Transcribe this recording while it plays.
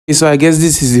So I guess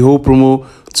this is the whole promo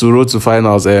to Road to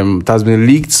Finals. It has been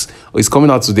leaked. It's coming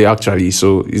out today actually,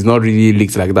 so it's not really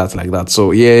leaked like that.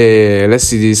 So yeah, let's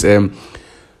see this.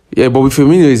 Yeah, but with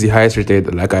Firmino is the highest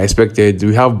rated, like I expected.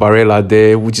 We have Barella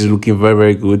there, which is looking very,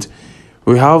 very good.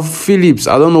 We have Phillips.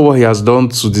 I don't know what he has done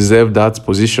to deserve that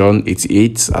position.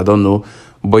 88, I don't know.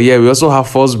 But yeah, we also have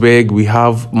Forsberg. We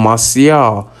have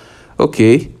Martial.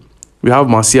 Okay, we have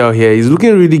Martial here. He's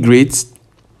looking really great.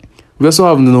 We also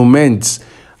have Nuno Mendes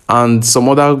and some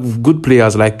other good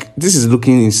players. Like, this is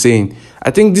looking insane. I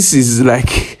think this is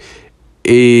like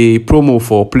a promo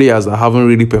for players that haven't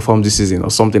really performed this season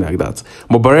or something like that.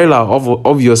 But Barella,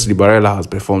 obviously Barella has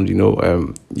performed, you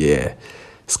know. Yeah,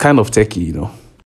 it's kind of techie, you know.